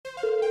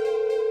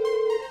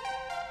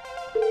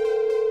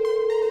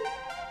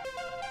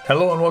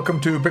Hello and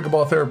welcome to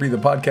Pickleball Therapy, the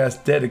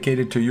podcast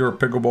dedicated to your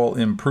pickleball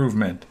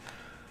improvement.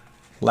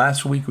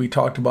 Last week we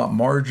talked about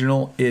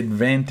marginal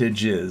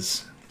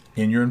advantages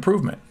in your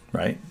improvement,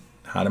 right?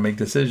 How to make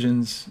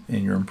decisions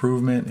in your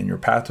improvement, in your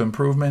path to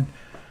improvement,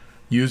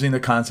 using the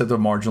concept of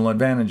marginal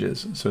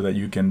advantages so that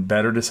you can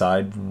better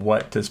decide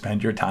what to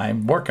spend your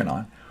time working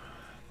on.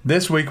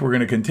 This week we're going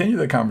to continue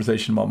the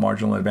conversation about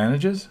marginal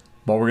advantages,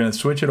 but we're going to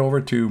switch it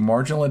over to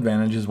marginal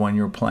advantages when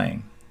you're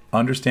playing.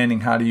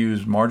 Understanding how to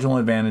use marginal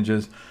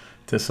advantages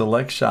to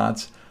select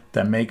shots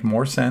that make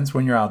more sense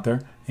when you're out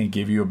there and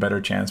give you a better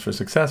chance for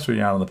success when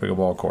you're out on the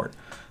pickleball court.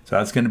 So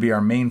that's going to be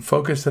our main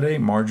focus today,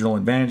 marginal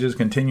advantages,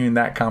 continuing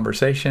that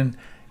conversation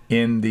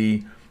in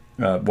the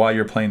while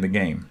you're playing the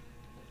game.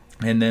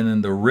 And then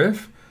in the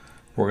riff,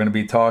 we're going to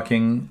be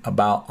talking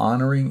about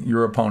honoring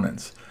your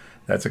opponents.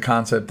 That's a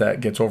concept that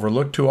gets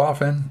overlooked too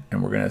often,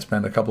 and we're going to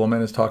spend a couple of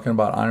minutes talking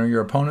about honoring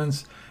your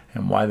opponents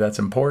and why that's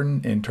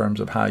important in terms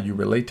of how you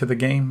relate to the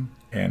game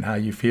and how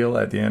you feel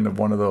at the end of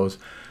one of those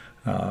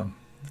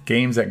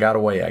games that got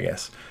away, I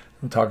guess.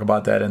 We'll talk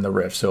about that in the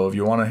riff. So if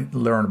you want to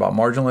learn about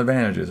marginal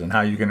advantages and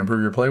how you can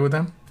improve your play with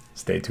them,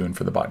 stay tuned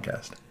for the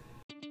podcast.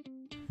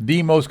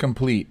 The most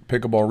complete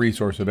pickleball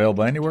resource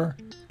available anywhere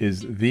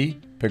is the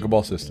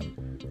Pickleball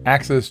System.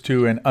 Access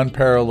to an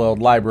unparalleled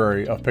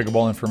library of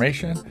pickleball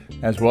information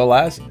as well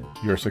as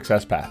your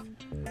success path.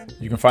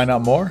 You can find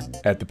out more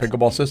at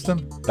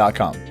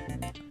thepickleballsystem.com.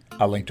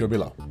 I'll link to it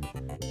below.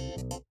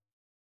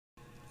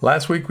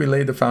 Last week we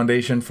laid the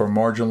foundation for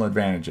marginal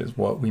advantages,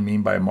 what we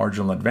mean by a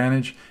marginal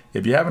advantage.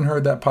 If you haven't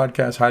heard that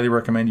podcast, highly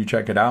recommend you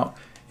check it out.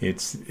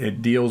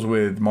 It deals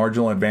with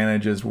marginal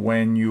advantages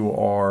when you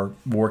are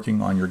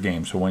working on your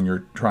game. So when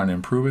you're trying to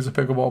improve as a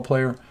pickleball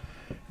player,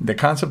 the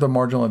concept of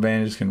marginal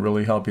advantages can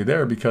really help you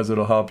there because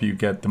it'll help you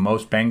get the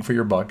most bang for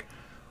your buck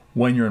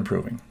when you're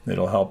improving.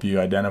 It'll help you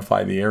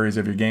identify the areas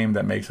of your game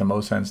that makes the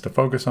most sense to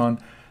focus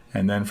on.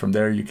 And then from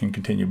there, you can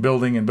continue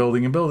building and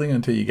building and building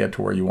until you get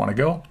to where you want to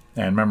go.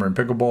 And remember, in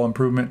pickleball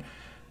improvement,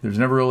 there's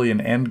never really an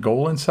end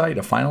goal in sight,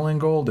 a final end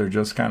goal. They're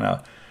just kind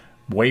of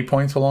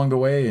waypoints along the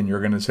way. And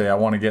you're going to say, I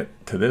want to get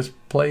to this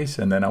place,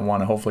 and then I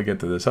want to hopefully get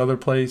to this other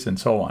place, and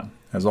so on.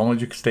 As long as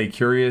you can stay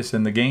curious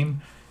in the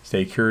game,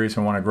 stay curious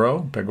and want to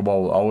grow,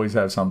 pickleball will always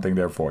have something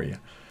there for you.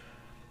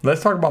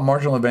 Let's talk about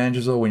marginal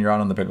advantages, though, when you're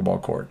out on the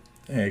pickleball court.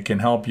 It can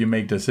help you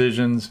make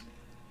decisions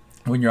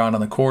when you're out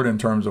on the court in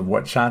terms of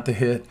what shot to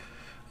hit,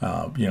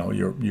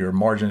 your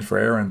margins for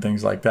error and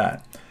things like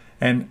that.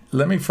 And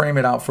let me frame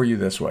it out for you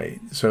this way.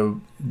 So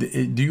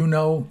do you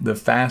know the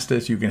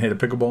fastest you can hit a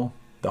pickleball?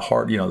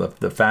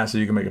 The fastest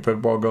you can make a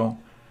pickleball go?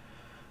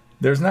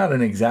 There's not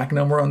an exact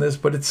number on this,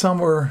 but it's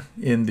somewhere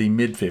in the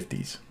mid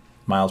 50s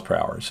miles per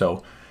hour.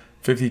 So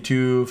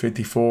 52,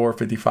 54,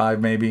 55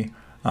 maybe.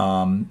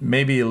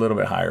 Maybe a little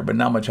bit higher, but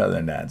not much other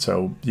than that.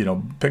 So,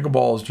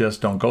 pickleballs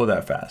just don't go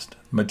that fast.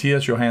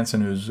 Matthias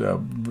Johansson, who's a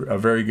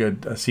very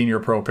good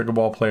senior pro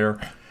pickleball player,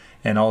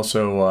 and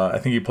also I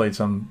think he played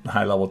some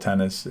high-level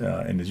tennis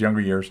in his younger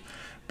years,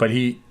 but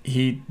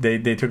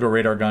they took a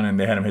radar gun and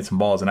they had him hit some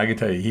balls, and I can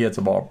tell you he hits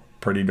the ball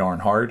pretty darn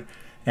hard,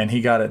 and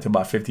he got it to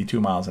about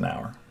 52 miles an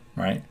hour,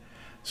 right?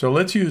 So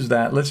let's use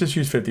that. Let's just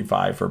use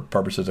 55 for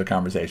purposes of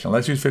conversation.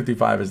 Let's use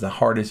 55 as the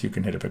hardest you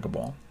can hit a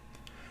pickleball.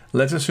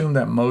 Let's assume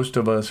that most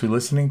of us who are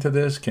listening to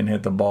this can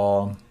hit the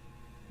ball,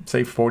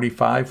 say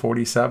 45,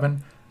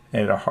 47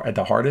 at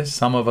the hardest.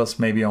 Some of us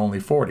maybe only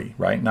 40,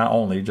 right? Not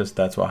only, just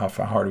that's how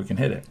hard we can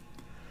hit it.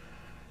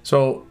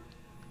 So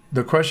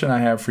the question I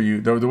have for you,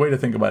 the way to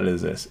think about it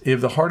is this.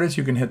 If the hardest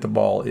you can hit the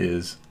ball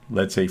is,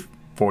 let's say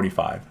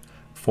 45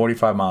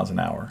 miles an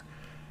hour,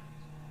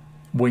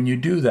 when you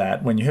do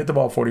that, when you hit the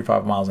ball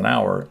 45 miles an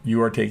hour,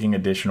 you are taking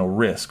additional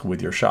risk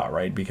with your shot,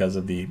 right? Because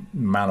of the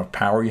amount of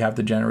power you have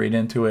to generate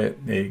into it.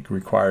 It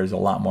requires a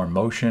lot more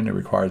motion. It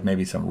requires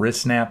maybe some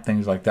wrist snap,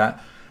 things like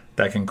that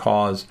can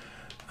cause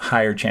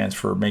higher chance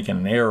for making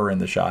an error in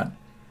the shot.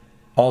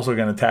 Also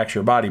going to tax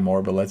your body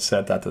more, but let's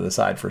set that to the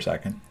side for a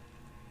second.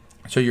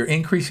 So you're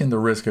increasing the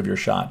risk of your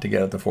shot to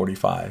get up to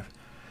 45.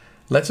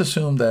 Let's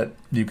assume that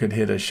you could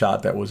hit a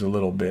shot that was a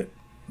little bit,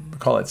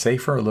 call it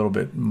safer, a little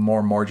bit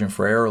more margin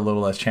for error, a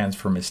little less chance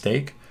for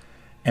mistake,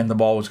 and the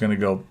ball was going to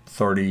go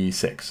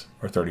 36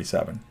 or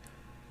 37.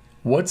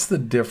 What's the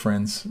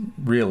difference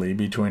really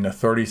between a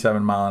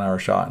 37 mile an hour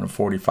shot and a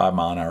 45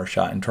 mile an hour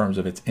shot in terms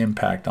of its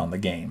impact on the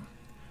game?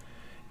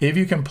 If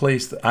you can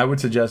place, I would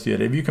suggest that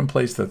if you can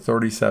place the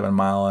 37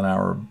 mile an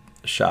hour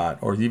shot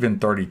or even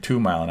 32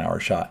 mile an hour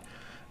shot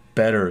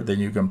better than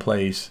you can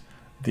place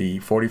the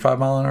 45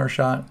 mile an hour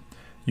shot,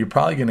 you're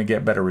probably going to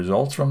get better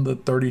results from the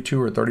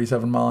 32 or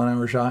 37 mile an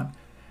hour shot.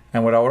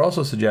 And what I would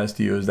also suggest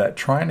to you is that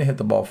trying to hit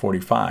the ball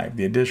 45,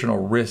 the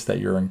additional risk that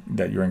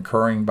you're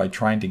incurring by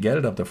trying to get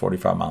it up to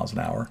 45 miles an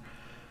hour,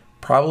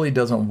 probably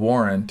doesn't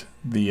warrant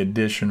the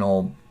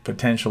additional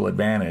potential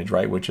advantage,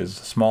 right, which is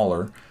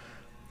smaller,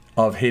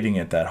 of hitting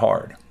it that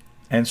hard.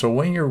 And so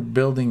when you're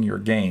building your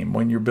game,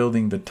 when you're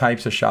building the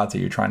types of shots that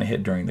you're trying to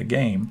hit during the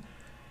game,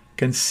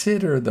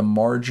 consider the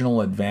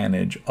marginal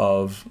advantage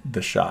of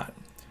the shot.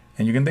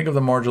 And you can think of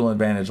the marginal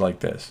advantage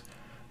like this.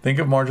 Think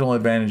of marginal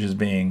advantage as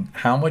being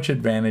how much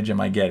advantage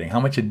am I getting? How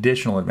much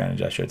additional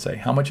advantage, I should say.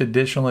 How much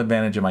additional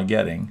advantage am I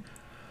getting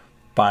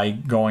by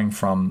going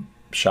from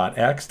shot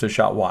X to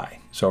shot Y?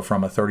 So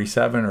from a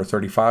 37 or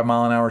 35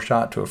 mile an hour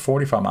shot to a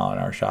 45 mile an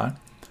hour shot.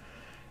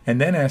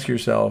 And then ask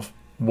yourself,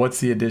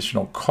 what's the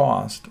additional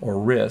cost or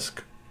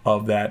risk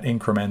of that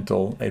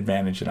incremental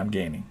advantage that I'm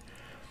gaining?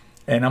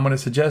 And I'm going to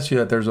suggest to you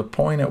that there's a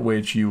point at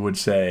which you would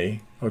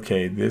say,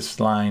 okay, this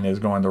line is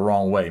going the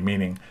wrong way,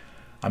 meaning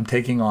I'm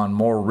taking on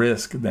more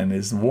risk than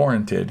is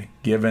warranted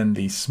given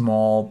the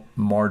small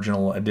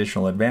marginal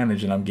additional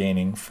advantage that I'm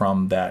gaining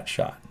from that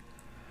shot.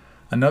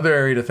 Another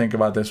area to think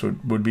about this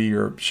would be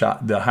your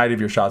shot, the height of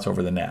your shots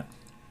over the net.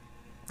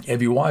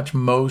 If you watch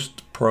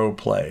most pro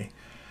play,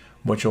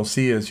 what you'll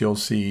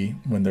see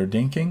when they're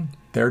dinking,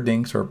 their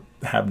dinks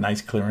have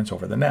nice clearance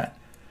over the net.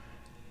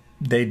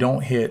 They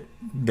don't hit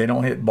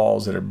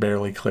balls that are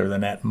barely clear the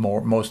net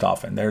most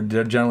often. They're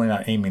generally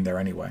not aiming there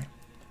anyway.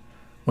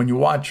 When you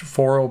watch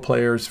 4-0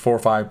 players,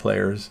 4-5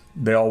 players,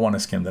 they all want to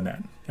skim the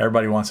net.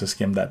 Everybody wants to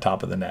skim that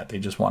top of the net. They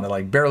just want to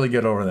like barely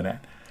get over the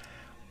net.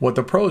 What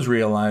the pros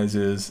realize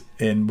is,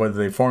 in whether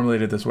they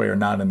formulate it this way or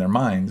not in their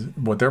minds,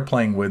 what they're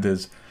playing with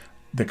is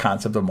the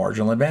concept of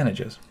marginal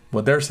advantages.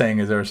 What they're saying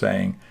is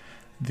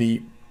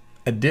the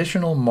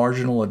additional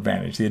marginal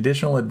advantage, the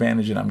additional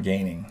advantage that I'm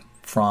gaining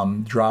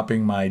from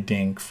dropping my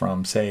dink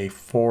from, say,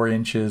 4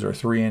 inches or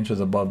 3 inches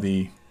above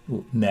the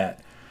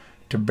net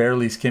to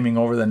barely skimming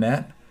over the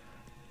net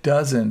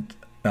doesn't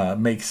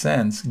make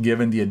sense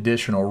given the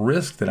additional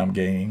risk that I'm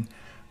gaining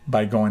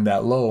by going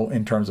that low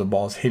in terms of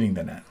balls hitting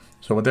the net.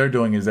 So what they're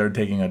doing is they're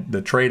taking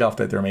the trade-off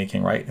that they're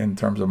making, right, in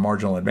terms of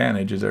marginal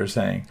advantage, is they're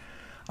saying,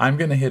 I'm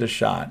going to hit a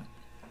shot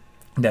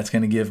that's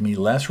going to give me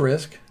less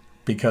risk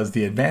because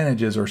the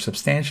advantages are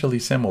substantially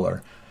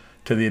similar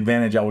to the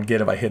advantage I would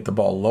get if I hit the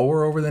ball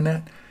lower over the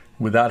net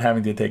without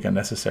having to take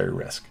unnecessary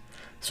risk.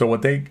 So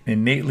what they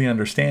innately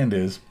understand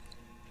is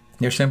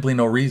there's simply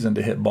no reason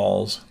to hit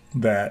balls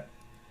that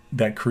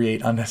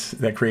create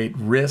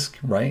risk,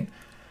 right?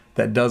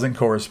 That doesn't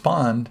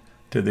correspond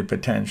to the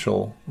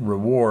potential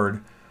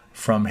reward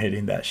from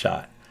hitting that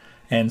shot.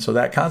 And so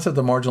that concept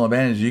of marginal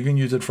advantage, you can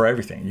use it for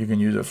everything. You can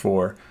use it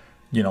for,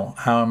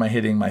 how am I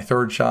hitting my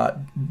third shot?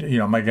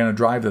 Am I going to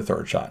drive the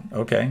third shot?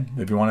 Okay,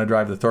 if you want to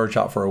drive the third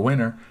shot for a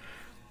winner,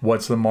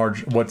 what's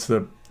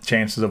the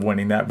chances of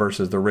winning that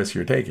versus the risk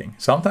you're taking?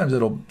 Sometimes in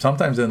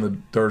the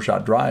third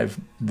shot drive,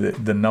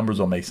 the numbers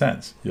will make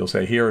sense. You'll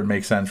say, here it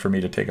makes sense for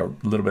me to take a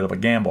little bit of a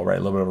gamble, right?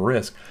 A little bit of a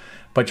risk.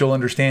 But you'll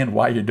understand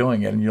why you're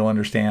doing it, and you'll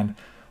understand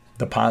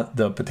the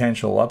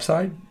potential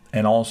upside,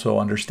 and also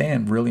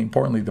understand, really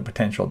importantly, the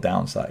potential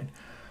downside.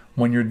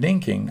 When you're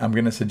dinking, I'm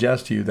going to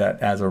suggest to you that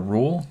as a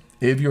rule,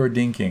 if you're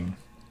dinking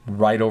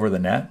right over the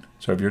net,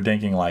 so if you're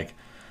dinking like,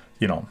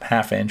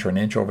 half inch or an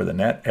inch over the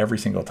net every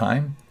single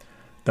time,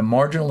 the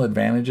marginal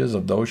advantages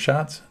of those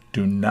shots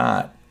do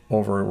not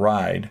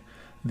override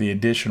the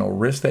additional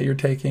risk that you're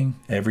taking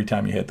every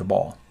time you hit the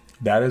ball.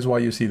 That is why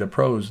you see the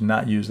pros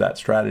not use that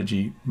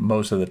strategy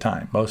most of the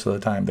time. Most of the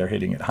time they're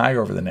hitting it high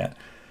over the net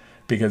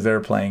because they're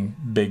playing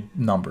big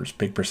numbers,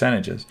 big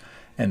percentages.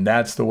 And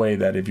that's the way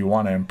that if you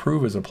want to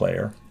improve as a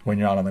player, when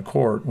you're out on the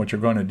court, what you're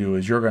going to do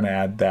is you're going to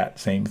add that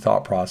same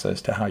thought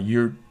process to how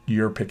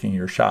you're picking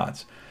your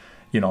shots.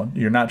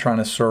 You're not trying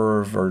to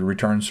serve or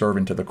return serve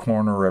into the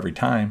corner every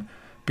time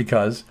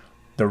because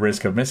the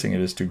risk of missing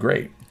it is too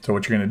great. So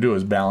what you're going to do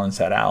is balance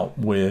that out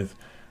with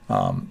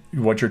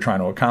what you're trying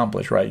to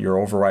accomplish, right? Your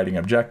overriding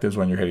objectives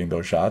when you're hitting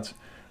those shots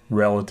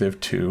relative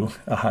to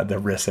the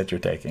risk that you're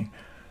taking.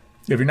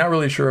 If you're not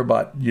really sure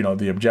about,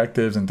 the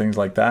objectives and things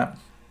like that,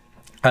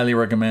 highly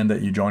recommend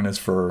that you join us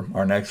for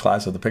our next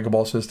class of the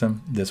pickleball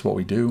system. This is what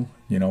we do.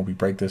 We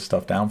break this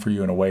stuff down for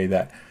you in a way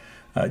that,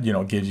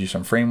 gives you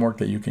some framework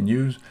that you can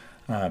use.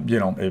 If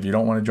you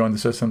don't want to join the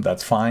system,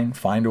 that's fine.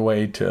 Find a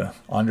way to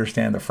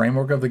understand the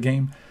framework of the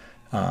game.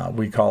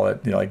 We call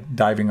it like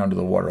diving under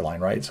the waterline,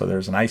 right? So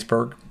there's an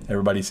iceberg.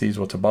 Everybody sees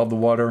what's above the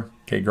water.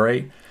 Okay,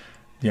 great.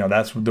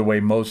 That's the way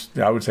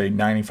I would say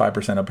 90 to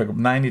 95% of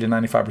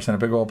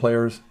pickleball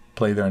players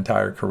play their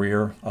entire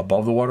career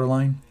above the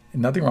waterline.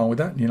 Nothing wrong with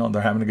that.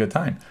 They're having a good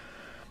time.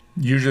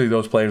 Usually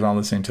those players aren't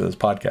listening to this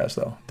podcast,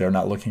 though. They're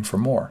not looking for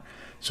more.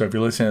 So if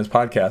you're listening to this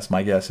podcast,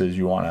 my guess is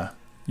you want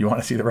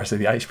to see the rest of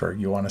the iceberg.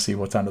 You want to see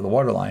what's under the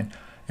waterline,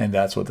 and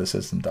that's what the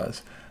system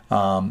does.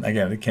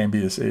 Again, it can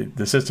be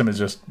the system is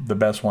just the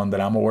best one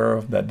that I'm aware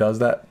of that does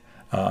that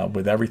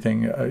with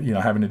everything,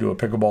 having to do with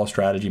pickleball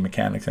strategy,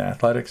 mechanics, and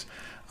athletics.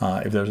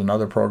 If there's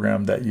another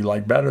program that you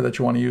like better that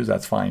you want to use,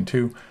 that's fine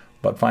too.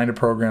 But find a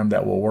program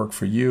that will work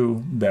for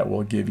you, that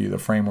will give you the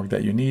framework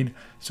that you need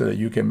so that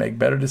you can make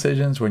better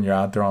decisions when you're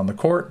out there on the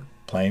court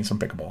playing some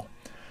pickleball.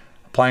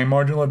 Applying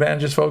marginal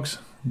advantages, folks,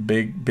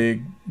 big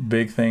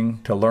thing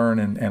to learn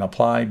and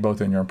apply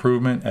both in your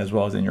improvement as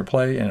well as in your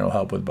play, and it'll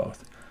help with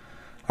both.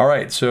 All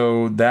right,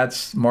 so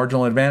that's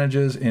marginal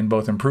advantages in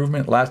both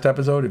improvement. Last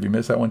episode, if you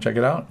missed that one, check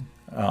it out.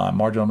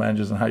 Marginal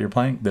advantages and how you're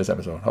playing. This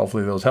episode,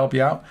 hopefully those help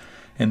you out.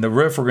 In the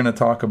riff, we're going to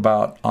talk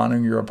about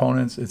honoring your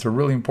opponents. It's a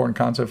really important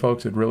concept,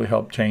 folks. It really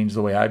helped change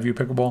the way I view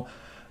pickleball.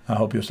 I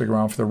hope you'll stick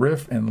around for the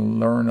riff and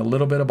learn a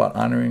little bit about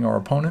honoring our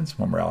opponents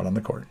when we're out on the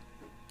court.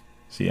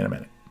 See you in a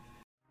minute.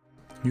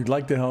 You'd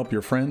like to help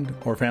your friend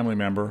or family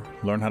member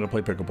learn how to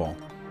play pickleball,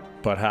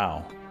 but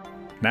how?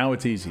 Now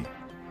it's easy.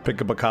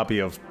 Pick up a copy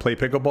of Play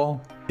Pickleball,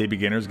 A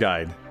Beginner's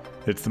Guide.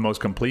 It's the most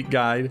complete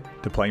guide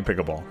to playing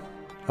pickleball.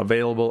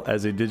 Available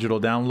as a digital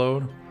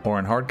download or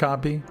in hard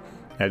copy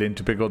at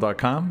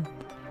intopickle.com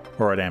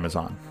or at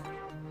Amazon.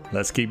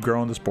 Let's keep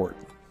growing the sport.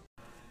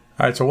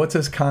 All right, so what's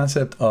this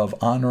concept of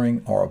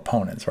honoring our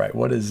opponents, right?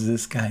 What is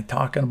this guy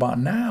talking about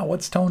now?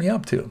 What's Tony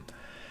up to?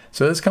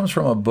 So this comes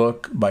from a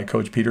book by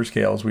Coach Peter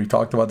Scales. We've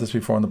talked about this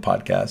before in the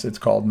podcast. It's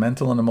called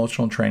Mental and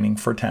Emotional Training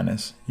for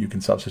Tennis. You can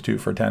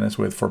substitute for tennis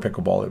for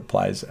pickleball. It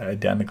applies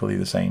identically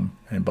the same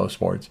in both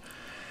sports.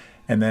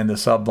 And then the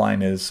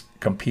subline is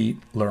compete,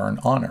 learn,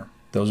 honor.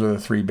 Those are the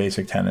three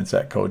basic tenets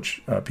that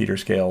Coach Peter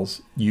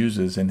Scales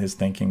uses in his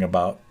thinking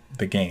about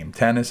the game.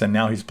 Tennis, and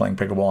now he's playing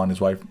pickleball, and his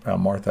wife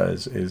Martha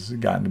is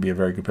gotten to be a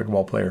very good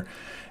pickleball player.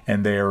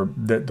 And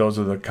those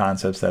are the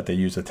concepts that they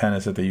use, the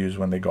tenets that they use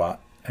when they go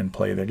out and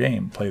play their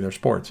game, play their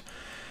sports.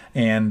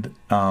 And,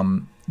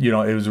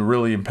 it was a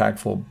really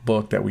impactful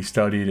book that we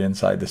studied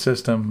inside the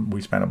system.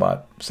 We spent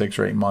about 6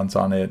 or 8 months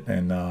on it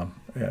in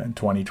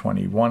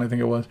 2021, I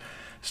think it was,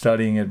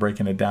 studying it,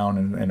 breaking it down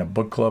in a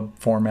book club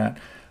format.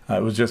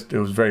 It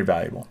was very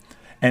valuable.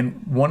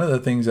 And one of the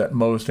things that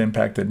most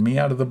impacted me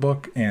out of the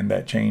book and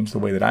that changed the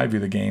way that I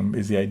view the game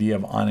is the idea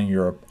of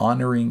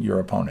honoring your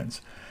opponents.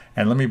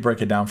 And let me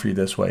break it down for you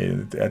this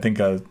way. I think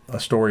a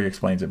story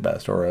explains it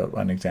best, or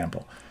an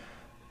example.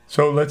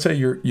 So let's say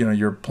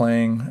you're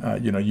playing,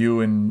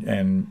 you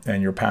and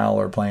your pal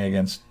are playing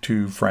against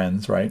two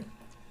friends, right?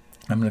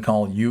 I'm going to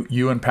call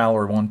you and pal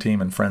are one team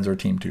and friends are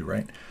team two,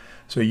 right?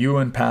 So you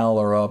and pal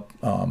are up,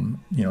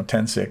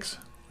 10-6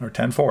 or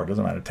 10-4,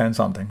 doesn't matter, 10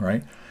 something,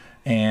 right?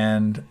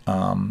 And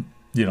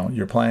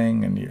you're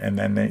playing, and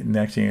then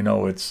next thing you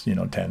know, it's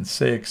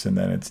 10-6, and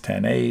then it's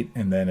 10-8,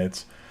 and then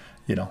it's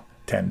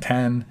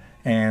 10-10,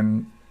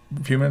 and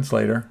a few minutes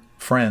later,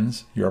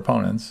 friends, your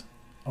opponents,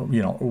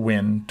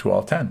 win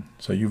 12-10.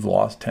 So you've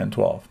lost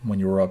 10-12 when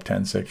you were up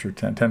 10-6 or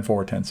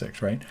 10-4,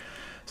 10-6, right?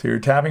 So your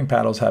tapping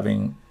paddle's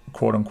having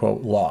quote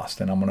unquote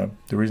lost, and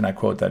the reason I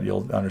quote that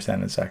you'll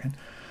understand in a second,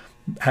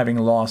 having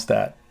lost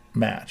that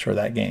match or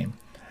that game.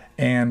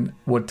 And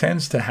what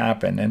tends to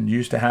happen, and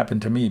used to happen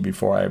to me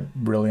before I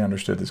really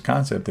understood this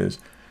concept, is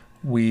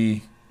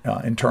we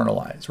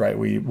internalize, right?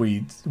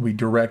 We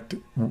direct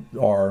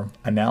our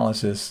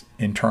analysis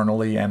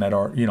internally and at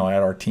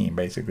our team,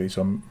 basically.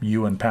 So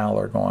you and pal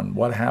are going,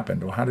 what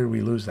happened? Well, how did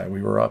we lose that?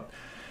 We were up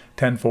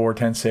 10-4,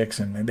 10-6,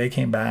 and they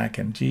came back,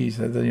 and geez,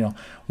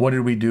 what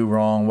did we do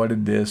wrong? What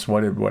did this?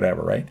 What did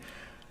whatever, right?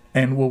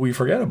 And what we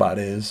forget about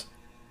is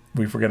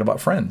we forget about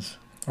friends,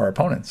 our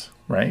opponents,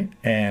 right?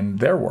 And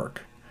their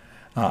work.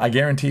 I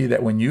guarantee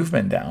that when you've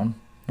been down,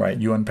 right,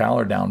 you and pal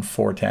are down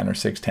 4-10 or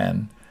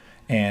 6-10,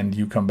 and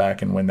you come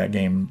back and win that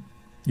game,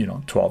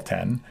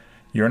 12-10,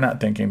 you're not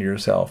thinking to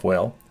yourself,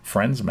 well,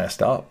 friends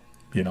messed up,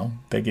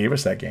 they gave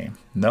us that game.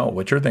 No,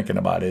 what you're thinking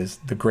about is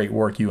the great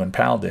work you and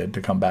pal did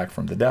to come back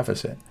from the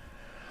deficit.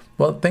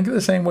 Well, think of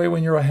the same way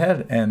when you're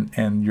ahead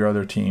and your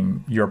other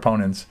team, your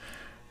opponents,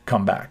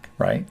 come back,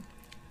 right?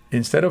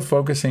 Instead of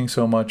focusing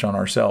so much on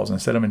ourselves,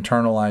 instead of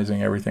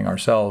internalizing everything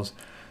ourselves,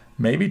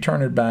 maybe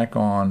turn it back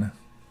on,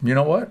 you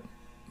know what?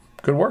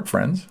 Good work,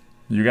 friends.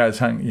 You guys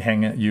hung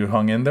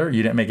in there.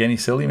 You didn't make any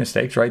silly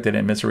mistakes, right? They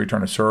didn't miss a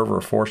return of serve or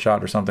a four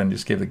shot or something to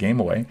just give the game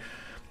away.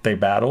 They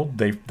battled.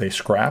 They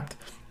scrapped.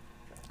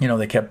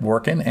 They kept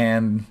working,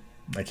 and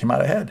they came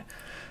out ahead.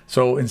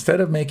 So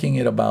instead of making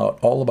it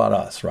all about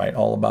us, right?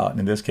 All about,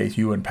 in this case,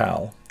 you and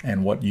pal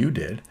and what you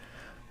did,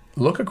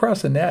 look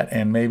across the net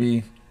and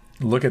maybe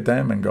look at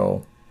them and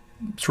go,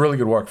 it's really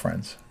good work,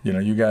 friends.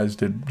 You guys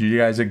did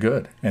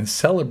good, and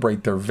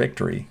celebrate their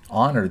victory.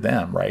 Honor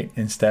them, right?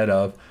 Instead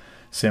of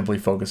simply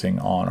focusing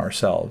on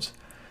ourselves.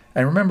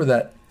 And remember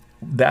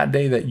that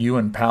day that you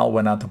and pal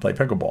went out to play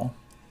pickleball,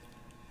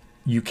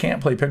 you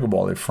can't play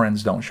pickleball if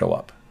friends don't show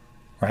up,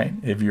 right?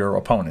 If your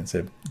opponents,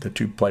 if the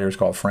two players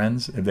called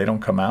friends, if they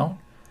don't come out,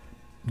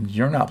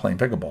 you're not playing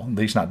pickleball, at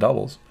least not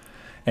doubles.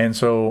 And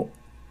so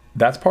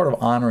that's part of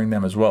honoring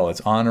them as well.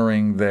 It's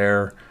honoring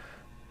their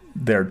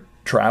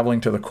traveling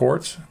to the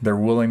courts, their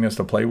willingness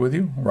to play with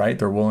you, right?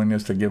 Their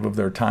willingness to give of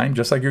their time,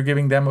 just like you're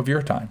giving them of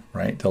your time,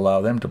 right? To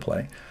allow them to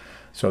play.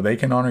 So they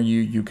can honor you,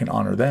 you can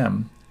honor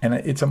them. And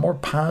it's a more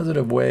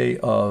positive way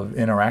of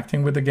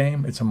interacting with the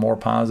game. It's a more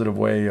positive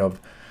way of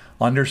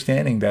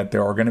understanding that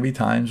there are going to be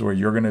times where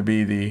you're going to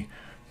be the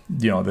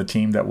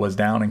team that was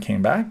down and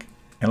came back.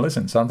 And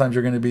listen, sometimes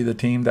you're going to be the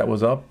team that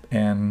was up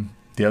and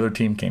the other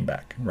team came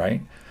back,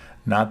 right?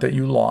 Not that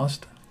you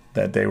lost,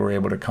 that they were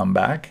able to come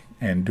back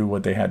and do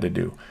what they had to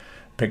do.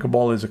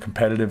 Pickleball is a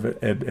competitive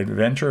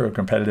adventure, a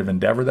competitive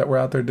endeavor that we're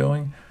out there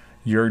doing.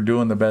 You're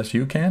doing the best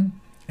you can,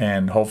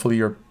 and hopefully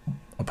your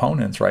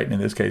opponents, right, in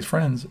this case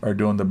friends, are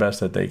doing the best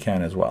that they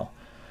can as well.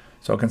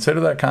 So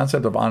consider that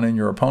concept of honoring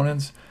your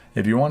opponents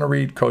if you want to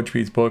read Coach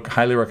Pete's book,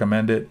 highly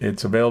recommend it.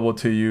 It's available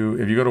to you.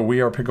 If you go to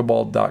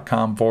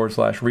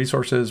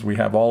wearepickleball.com/resources, we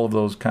have all of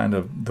those kind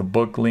of the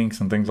book links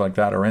and things like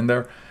that are in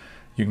there.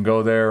 You can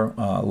go there,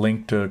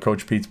 link to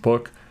Coach Pete's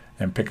book,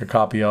 and pick a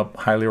copy up.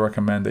 Highly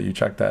recommend that you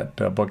check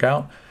that book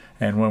out.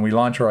 And when we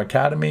launch our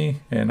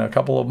academy in a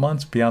couple of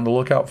months, be on the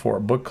lookout for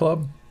a book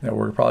club that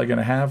we're probably going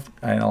to have,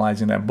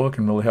 analyzing that book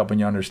and really helping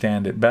you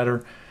understand it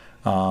better.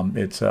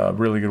 It's a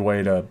really good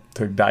way to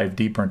dive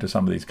deeper into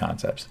some of these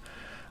concepts.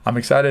 I'm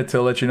excited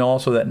to let you know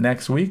also that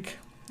next week,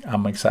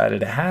 I'm excited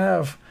to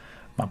have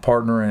my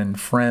partner and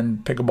friend,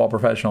 pickleball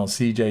professional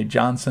CJ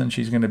Johnson.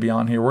 She's going to be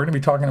on here. We're going to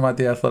be talking about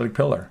the athletic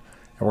pillar.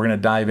 And we're going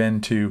to dive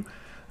into,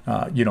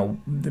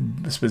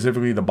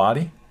 specifically the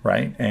body,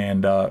 right?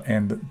 And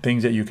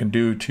things that you can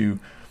do to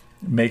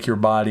make your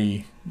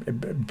body,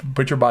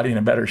 put your body in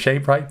a better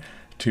shape, right?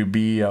 To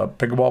be a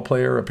pickleball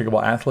player, a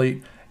pickleball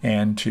athlete,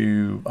 and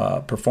to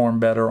perform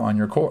better on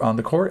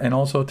the court, and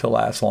also to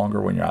last longer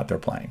when you're out there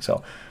playing.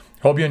 So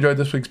hope you enjoyed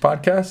this week's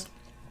podcast.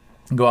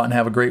 Go out and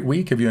have a great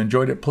week. If you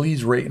enjoyed it,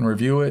 please rate and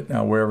review it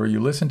wherever you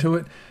listen to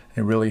it.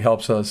 It really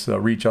helps us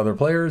reach other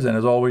players. And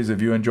as always,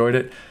 if you enjoyed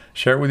it,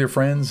 share it with your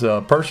friends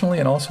personally,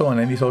 and also on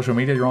any social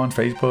media you're on,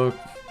 Facebook,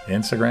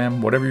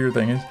 Instagram, whatever your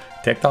thing is,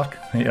 TikTok,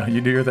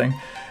 you do your thing.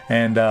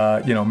 And,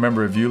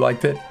 remember, if you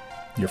liked it,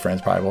 your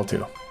friends probably will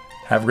too.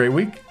 Have a great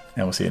week,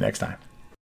 and we'll see you next time.